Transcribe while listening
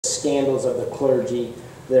scandals of the clergy,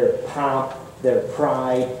 their pomp, their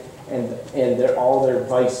pride, and all their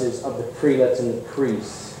vices of the prelates and the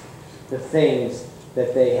priests, the things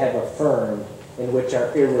that they have affirmed and which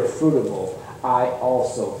are irrefutable, I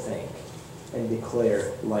also think and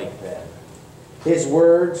declare like them. His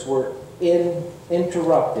words were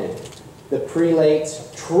interrupted. The prelates,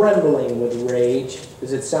 trembling with rage,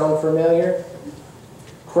 does it sound familiar?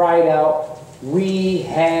 Cried out, we need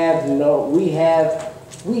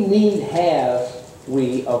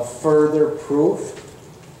of further proof.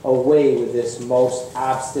 Away with this most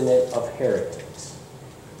obstinate of heretics.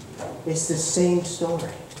 It's the same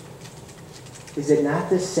story. Is it not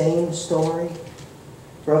the same story?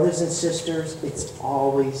 Brothers and sisters, it's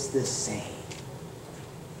always the same.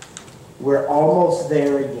 We're almost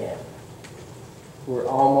there again. We're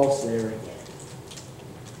almost there again.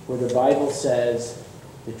 Where the Bible says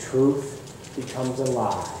the truth becomes a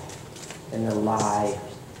lie, and the lie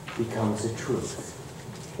becomes the truth.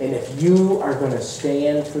 And if you are going to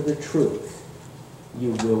stand for the truth,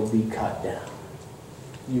 you will be cut down.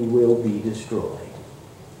 You will be destroyed.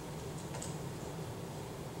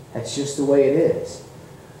 That's just the way it is.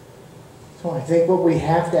 So I think what we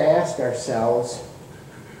have to ask ourselves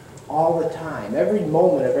all the time, every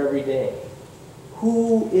moment of every day,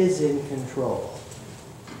 who is in control?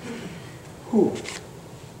 Who?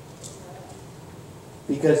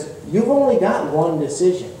 Because you've only got one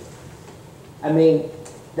decision. I mean,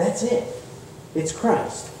 that's it. It's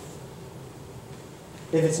Christ.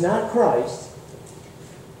 If it's not Christ,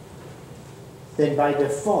 then by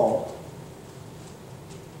default,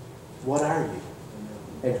 what are you?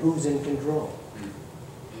 And who's in control?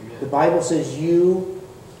 Amen. The Bible says you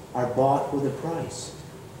are bought with a price.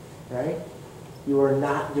 Right? You are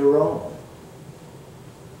not your own.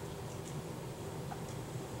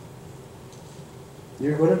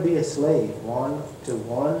 You're going to be a slave, one to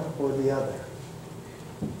one or the other.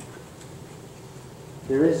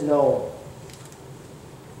 There is no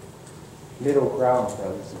middle ground,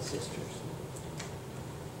 brothers and sisters.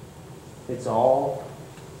 It's all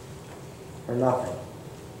or nothing.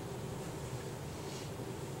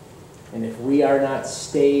 And if we are not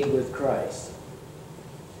stayed with Christ,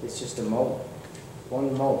 it's just a moment.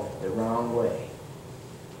 One moment, the wrong way.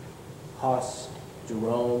 Huss,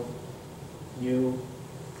 Jerome, you,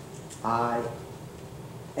 I,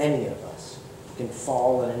 any of us can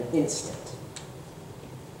fall in an instant.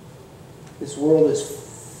 This world is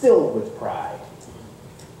filled with pride.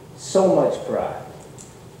 So much pride.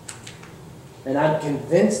 And I'm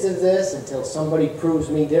convinced of this until somebody proves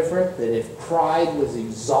me different, that if pride was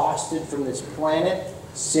exhausted from this planet,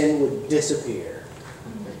 sin would disappear.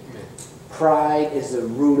 Pride is the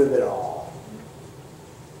root of it all.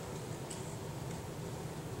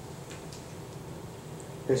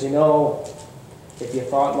 Because you know, if you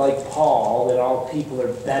thought like Paul that all people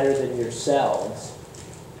are better than yourselves,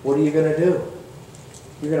 what are you going to do?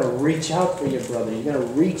 You're going to reach out for your brother. You're going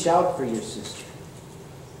to reach out for your sister.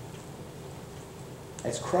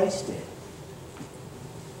 As Christ did.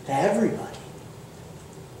 To everybody.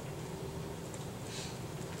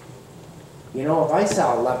 You know, if I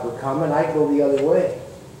saw a leper coming, I'd go the other way.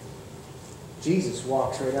 Jesus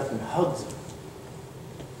walks right up and hugs him.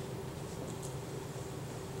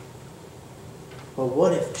 But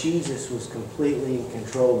what if Jesus was completely in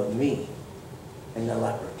control of me and the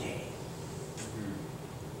leper came?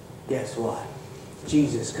 Guess what?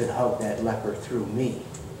 Jesus could hug that leper through me.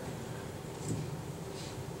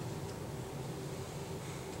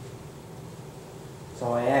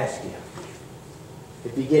 So I ask you,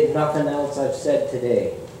 if you get nothing else I've said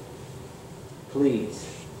today, please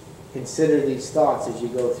consider these thoughts as you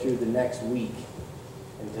go through the next week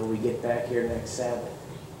until we get back here next Sabbath.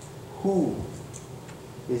 Who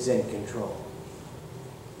is in control?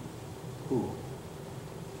 Who?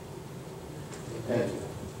 Thank you.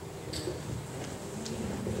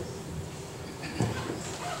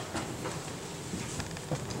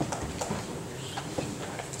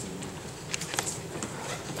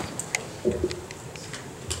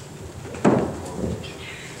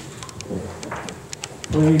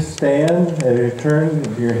 Please stand and return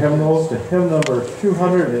your hymnals to hymn number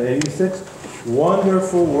 286,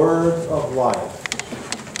 Wonderful Words of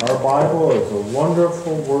Life. Our Bible is the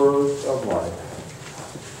wonderful words of life.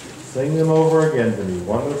 Sing them over again to me,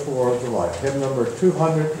 Wonderful Words of Life, hymn number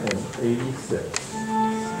 286.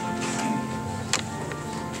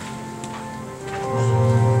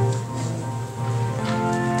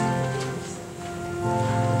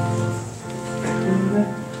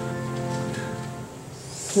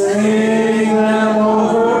 Sing them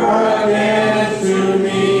over again to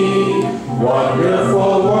me,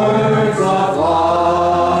 wonderful words of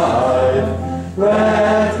life.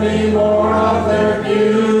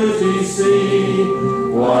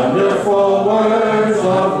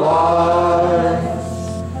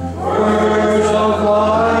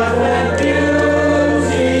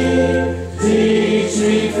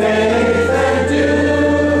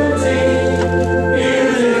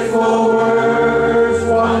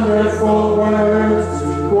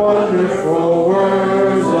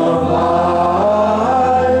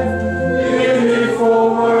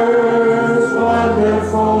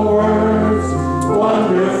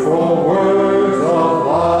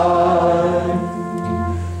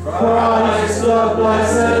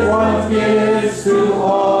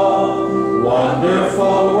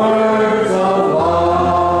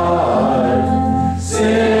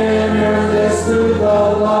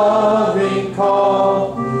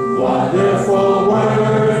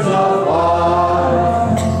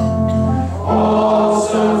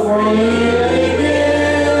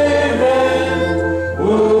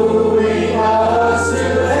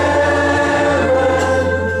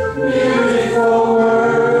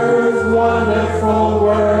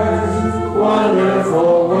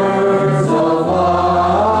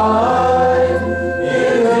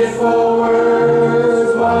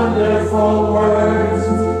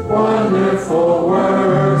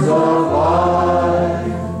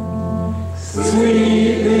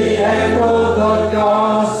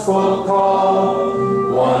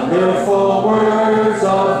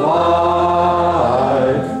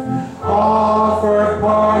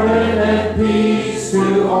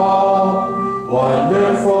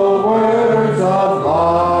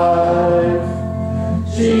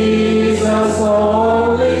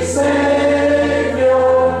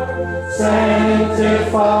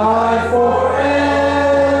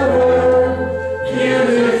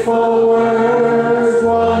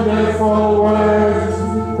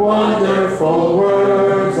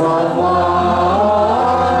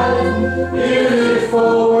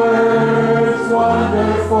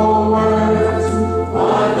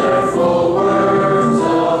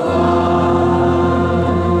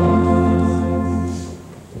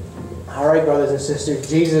 All right, brothers and sisters,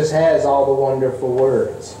 Jesus has all the wonderful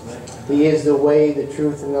words. He is the way, the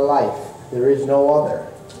truth, and the life. There is no other.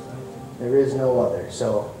 There is no other.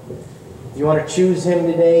 So, if you want to choose Him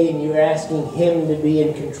today and you're asking Him to be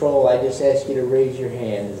in control, I just ask you to raise your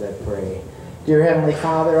hand as I pray. Dear Heavenly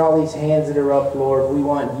Father, all these hands that are up, Lord, we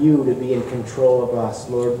want You to be in control of us.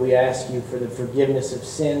 Lord, we ask You for the forgiveness of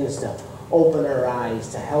sins, to open our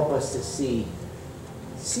eyes, to help us to see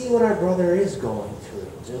what our brother is going through.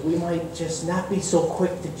 That we might just not be so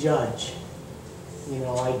quick to judge. You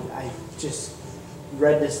know, I just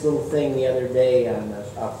read this little thing the other day on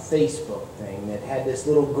a Facebook thing that had this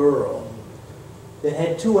little girl that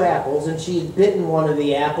had 2 apples, and she had bitten one of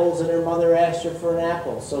the apples, and her mother asked her for an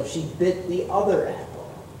apple, so she bit the other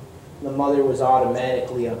apple. The mother was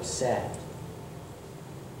automatically upset.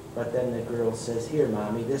 But then the girl says, "Here,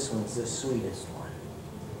 Mommy, this one's the sweetest one."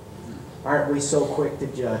 Aren't we so quick to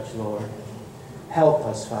judge, Lord? Help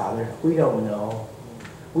us, Father. We don't know.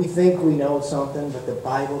 We think we know something, but the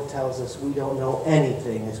Bible tells us we don't know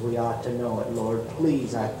anything as we ought to know it, Lord.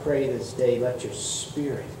 Please, I pray this day, let Your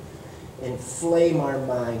Spirit inflame our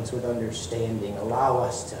minds with understanding. Allow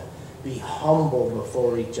us to be humble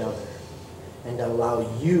before each other and allow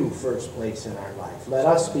You first place in our life. Let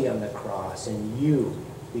us be on the cross and You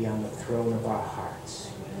be on the throne of our hearts.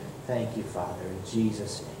 Thank You, Father, in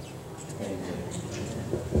Jesus' name.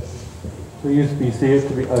 Amen. Please be seated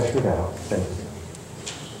to be ushered out. Thank you.